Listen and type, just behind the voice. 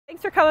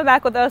Thanks for coming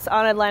back with us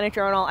on Atlantic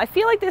Journal. I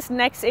feel like this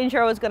next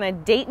intro is going to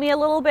date me a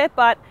little bit,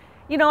 but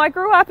you know, I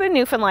grew up in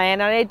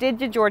Newfoundland and I did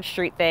the George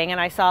Street thing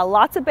and I saw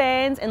lots of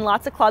bands and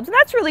lots of clubs, and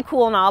that's really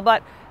cool and all,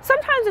 but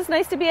sometimes it's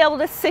nice to be able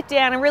to sit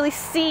down and really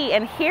see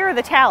and hear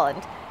the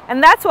talent.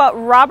 And that's what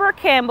Robert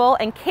Campbell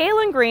and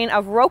Kaylin Green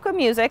of Roca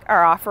Music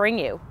are offering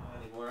you.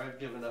 Anymore, I've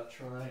given up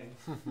trying.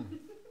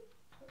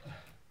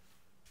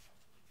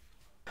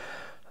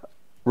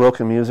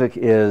 Roca Music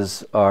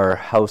is our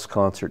house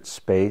concert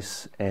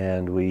space,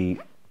 and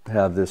we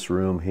have this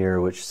room here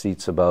which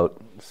seats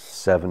about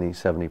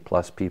 70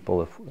 plus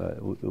people. If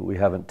we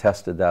haven't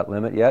tested that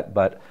limit yet,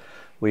 but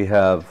we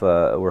have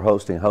we're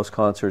hosting house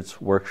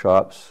concerts,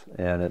 workshops,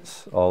 and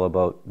it's all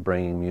about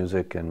bringing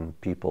music and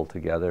people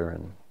together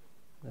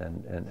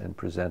and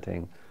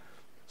presenting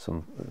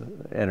some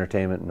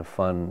entertainment and a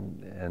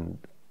fun and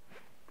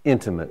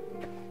intimate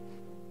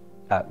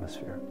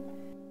atmosphere.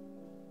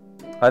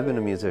 I've been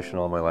a musician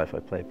all my life. I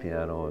play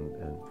piano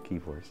and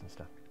keyboards and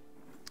stuff.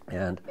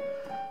 And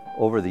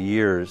over the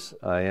years,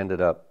 I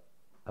ended up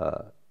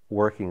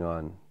working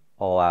on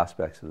all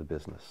aspects of the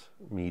business,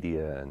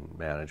 media and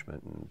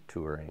management and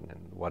touring and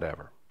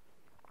whatever.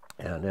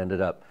 And ended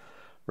up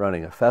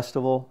running a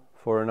festival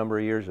for a number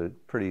of years, a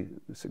pretty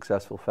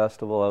successful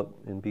festival out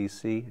in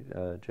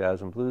BC,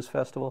 Jazz and Blues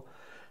Festival.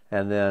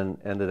 And then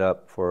ended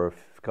up for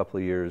a couple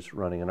of years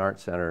running an art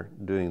center,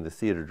 doing the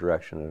theater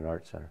direction at an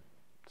art center.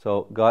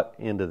 So got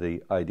into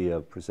the idea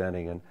of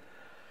presenting, and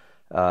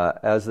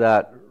as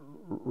that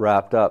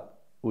wrapped up,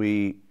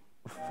 we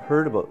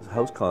heard about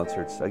house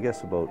concerts, I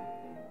guess about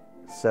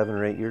 7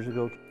 or 8 years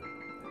ago,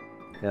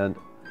 and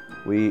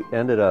we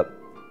ended up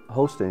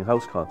hosting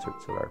house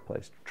concerts at our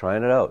place,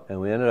 trying it out,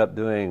 and we ended up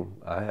doing,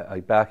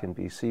 back in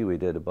BC we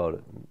did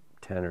about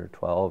 10 or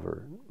 12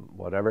 or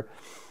whatever,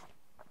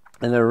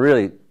 and they're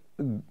really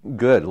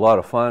good, a lot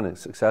of fun and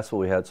successful.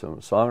 We had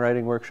some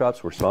songwriting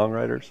workshops, we're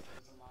songwriters.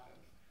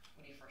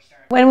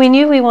 When we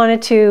knew we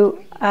wanted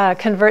to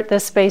convert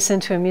this space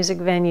into a music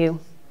venue,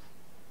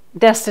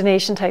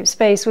 destination type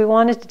space, we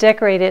wanted to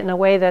decorate it in a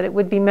way that it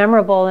would be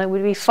memorable and it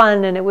would be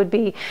fun and it would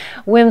be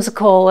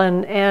whimsical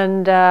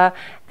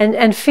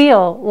and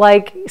feel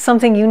like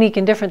something unique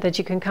and different that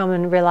you can come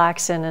and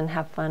relax in and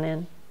have fun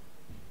in.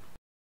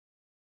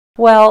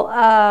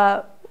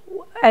 Well,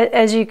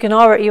 as you've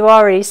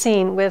already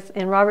seen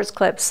in Robert's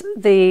clips,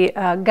 the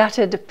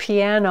gutted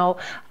piano.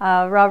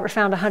 Robert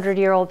found a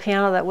 100-year-old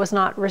piano that was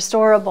not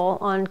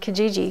restorable on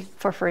Kijiji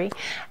for free,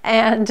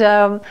 and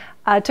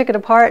took it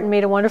apart and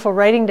made a wonderful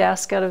writing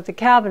desk out of the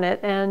cabinet,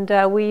 and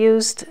we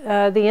used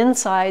the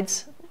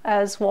insides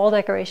as wall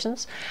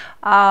decorations.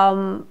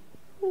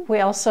 We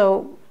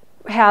also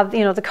have,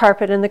 you know, the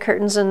carpet and the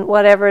curtains and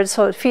whatever,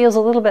 so it feels a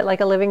little bit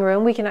like a living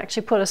room. We can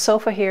actually put a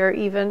sofa here,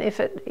 even if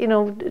it, you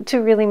know,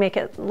 to really make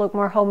it look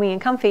more homey and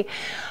comfy.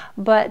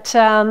 But we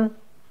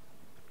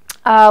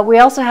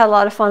also had a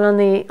lot of fun on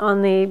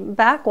the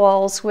back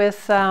walls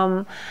with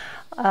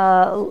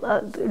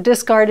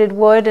discarded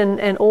wood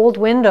and old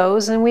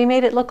windows, and we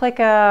made it look like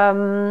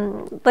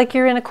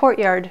you're in a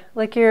courtyard,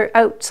 like you're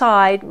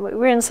outside.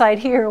 We're inside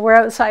here, we're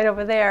outside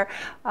over there,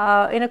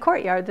 in a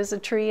courtyard. There's a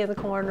tree in the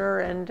corner,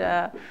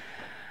 and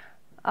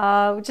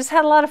we just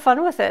had a lot of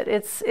fun with it.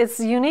 It's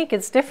unique,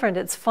 it's different,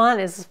 it's fun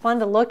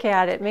to look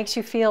at. It makes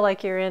you feel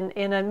like you're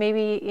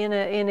maybe in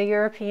a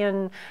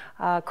European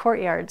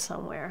courtyard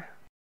somewhere.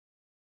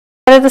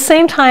 But at the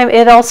same time,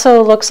 it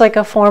also looks like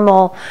a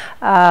formal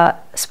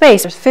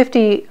space. There's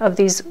 50 of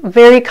these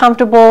very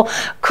comfortable,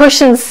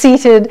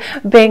 cushion-seated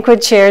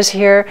banquet chairs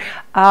here,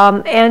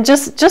 and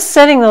just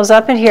setting those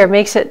up in here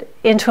makes it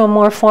into a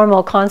more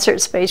formal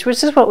concert space,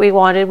 which is what we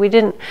wanted. We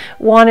didn't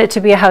want it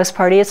to be a house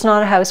party. It's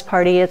not a house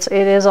party. It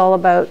is all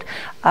about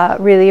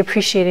really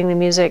appreciating the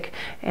music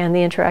and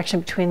the interaction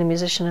between the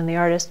musician and the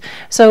artist.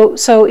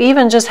 So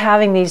even just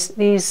having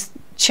these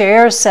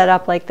chairs set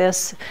up like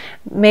this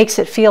makes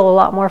it feel a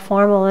lot more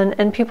formal,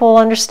 and people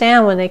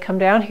understand when they come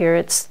down here.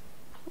 It's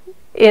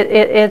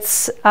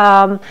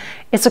a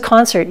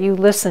concert. You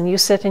listen, you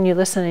sit and you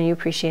listen, and you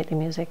appreciate the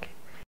music.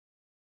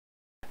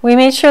 We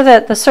made sure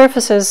that the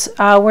surfaces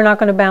were not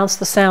going to bounce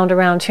the sound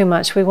around too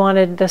much. We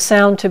wanted the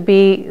sound to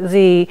be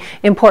the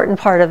important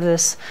part of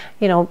this,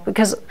 you know,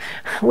 because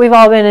we've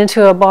all been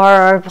into a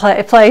bar or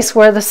a place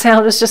where the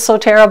sound is just so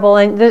terrible,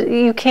 and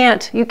you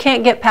can't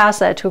get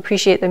past that to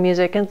appreciate the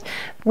music. And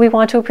we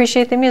want to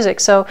appreciate the music,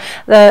 so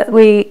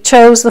we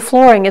chose the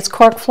flooring. It's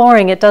cork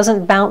flooring. It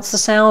doesn't bounce the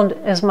sound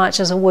as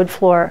much as a wood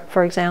floor,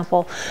 for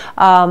example.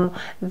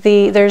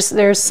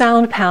 There's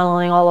sound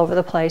paneling all over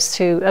the place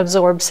to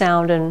absorb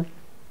sound and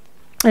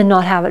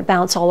not have it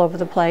bounce all over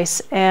the place,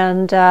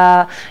 and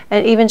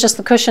even just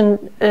the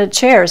cushion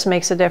chairs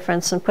makes a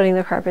difference in putting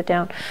the carpet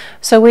down.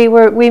 So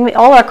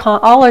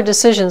all our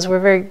decisions were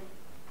very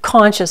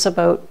conscious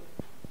about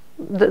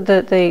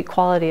the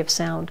quality of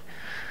sound.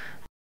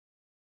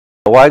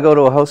 Why go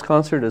to a house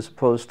concert as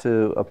opposed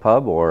to a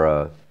pub or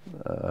a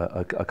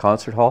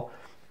concert hall?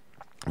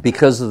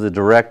 Because of the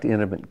direct,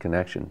 intimate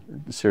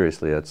connection.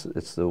 Seriously, it's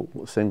the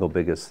single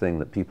biggest thing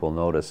that people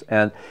notice,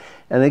 and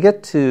they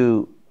get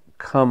to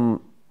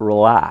come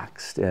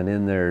relaxed and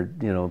in their,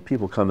 you know,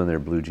 people come in their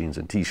blue jeans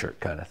and t-shirt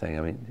kind of thing.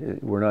 I mean,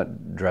 we're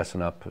not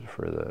dressing up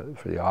for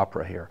the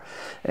opera here,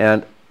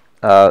 and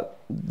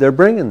they're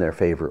bringing their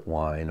favorite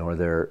wine or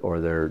their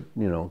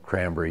you know,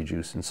 cranberry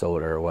juice and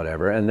soda or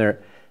whatever, and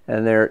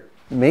they're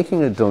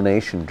making a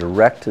donation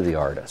direct to the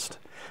artist,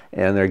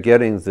 and they're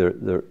getting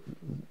the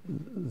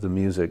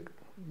music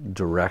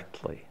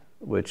directly,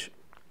 which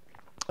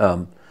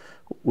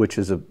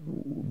is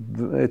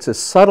it's a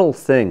subtle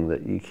thing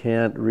that you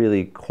can't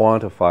really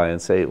quantify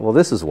and say, well,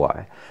 this is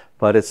why,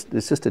 but it's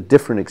just a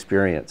different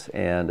experience,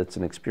 and it's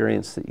an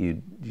experience that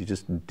you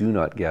just do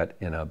not get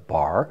in a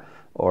bar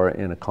or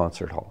in a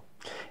concert hall.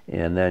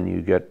 And then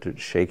you get to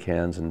shake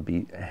hands and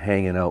be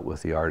hanging out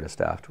with the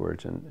artist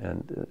afterwards,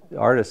 and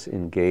artists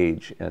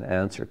engage and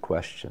answer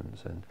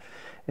questions, and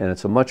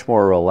it's a much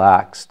more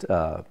relaxed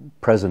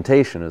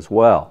presentation as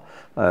well.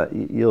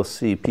 You'll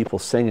see people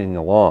singing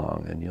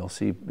along, and you'll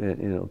see, you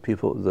know,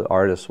 people, the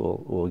artists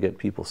will get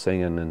people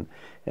singing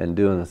and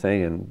doing the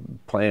thing and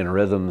playing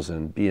rhythms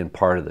and being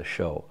part of the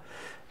show.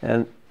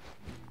 And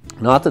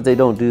not that they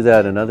don't do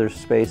that in other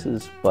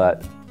spaces,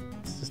 but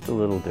it's just a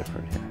little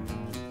different here.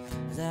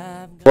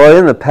 Well,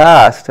 in the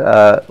past,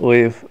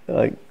 we've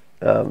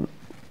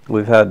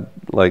had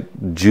like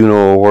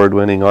Juno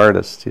award-winning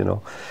artists, you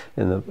know,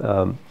 in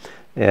the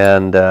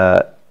and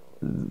I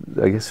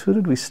guess who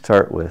did we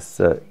start with?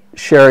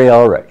 Sherry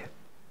Elric,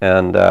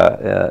 and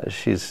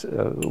she's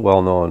a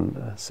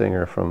well-known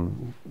singer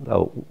from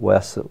out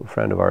west, a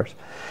friend of ours.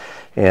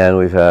 And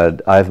we've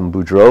had Ivan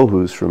Boudreau,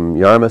 who's from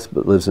Yarmouth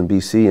but lives in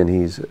BC, and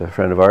he's a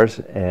friend of ours.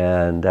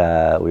 And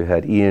we've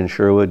had Ian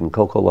Sherwood and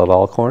Coco Love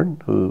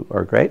Alcorn, who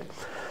are great.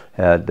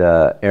 Had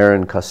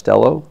Aaron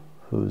Costello,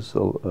 who's a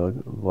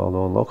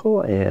well-known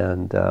local,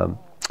 and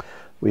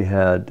we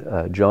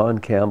had John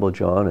Campbell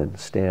John and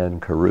Stan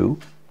Carew.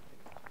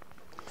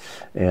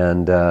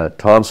 And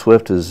Tom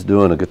Swift is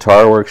doing a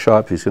guitar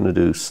workshop. He's going to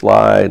do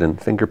slide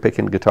and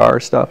finger-picking guitar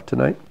stuff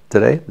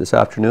this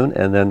afternoon,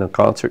 and then a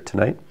concert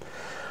tonight.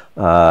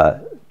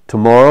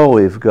 Tomorrow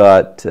we've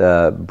got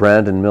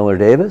Brandon Miller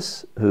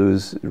Davis,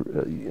 who's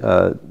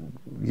a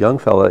young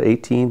fella,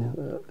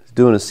 18,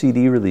 doing a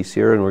CD release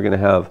here, and we're going to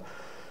have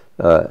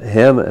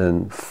him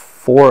and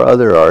 4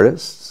 other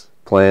artists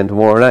playing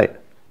tomorrow night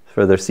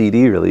for their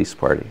CD release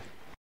party.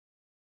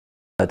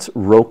 That's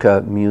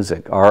Roca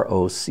Music,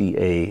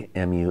 ROCAMUSIC,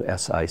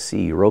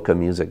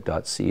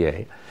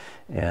 rocamusic.ca,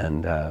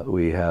 and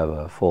we have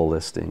a full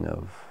listing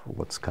of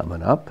what's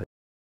coming up.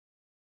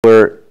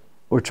 We're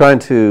trying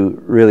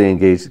to really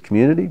engage the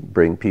community,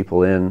 bring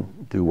people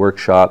in, do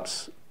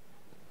workshops,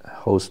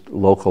 host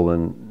local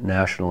and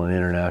national and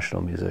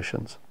international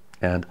musicians,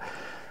 and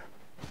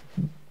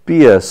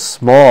be a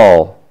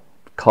small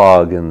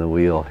cog in the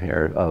wheel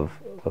here of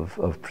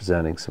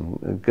presenting some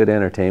good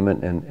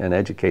entertainment and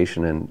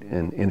education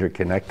and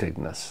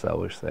interconnectedness, I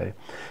would say,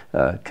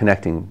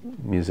 connecting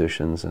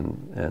musicians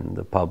and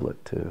the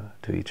public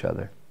to each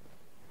other.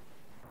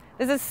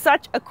 This is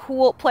such a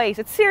cool place.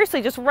 It's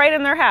seriously just right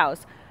in their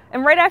house.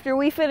 And right after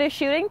we finished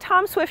shooting,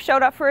 Tom Swift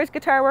showed up for his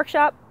guitar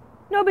workshop.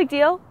 No big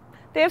deal.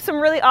 They have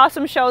some really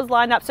awesome shows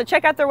lined up, so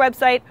check out their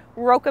website,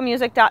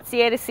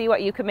 rocamusic.ca, to see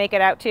what you can make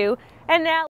it out to. And now